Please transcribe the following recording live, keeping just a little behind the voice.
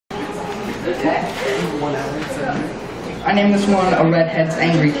I named this one A Redhead's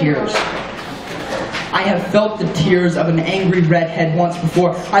Angry Tears. I have felt the tears of an angry redhead once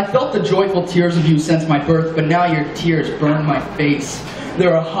before. I felt the joyful tears of you since my birth, but now your tears burn my face.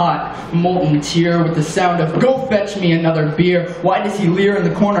 They're a hot, molten tear with the sound of, "Go fetch me another beer." Why does he leer in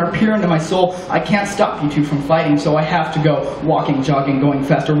the corner, peer into my soul? I can't stop you two from fighting, so I have to go. Walking, jogging, going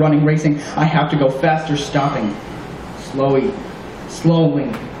faster, running, racing. I have to go faster, stopping. Slowly.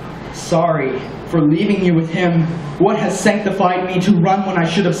 Sorry for leaving you with him. What has sanctified me to run when I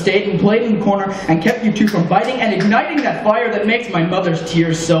should have stayed and played in the corner and kept you two from biting and igniting that fire that makes my mother's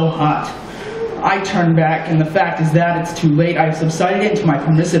tears so hot? I turn back, and the fact is that it's too late. I have subsided into my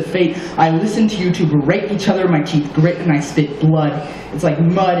permissive fate. I listen to you two berate each other, my teeth grit, and I spit blood. It's like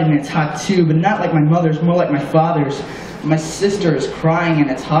mud, and it's hot too, but not like my mother's, more like my father's. My sister is crying,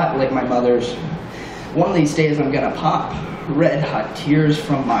 and it's hot like my mother's. One of these days I'm gonna pop red hot tears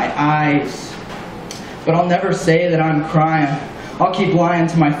from my eyes. But I'll never say that I'm crying. I'll keep lying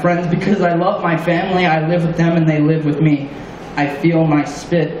to my friends because I love my family. I live with them and they live with me. I feel my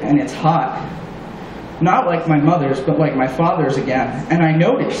spit and it's hot. Not like my mother's, but like my father's again. And I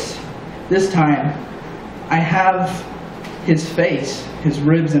notice, this time, I have his face, his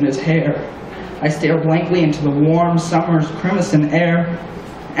ribs and his hair. I stare blankly into the warm summer's crimson air,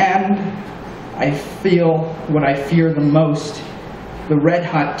 and I feel what I fear the most, the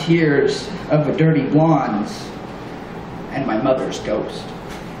red-hot tears of a dirty blonde's and my mother's ghost.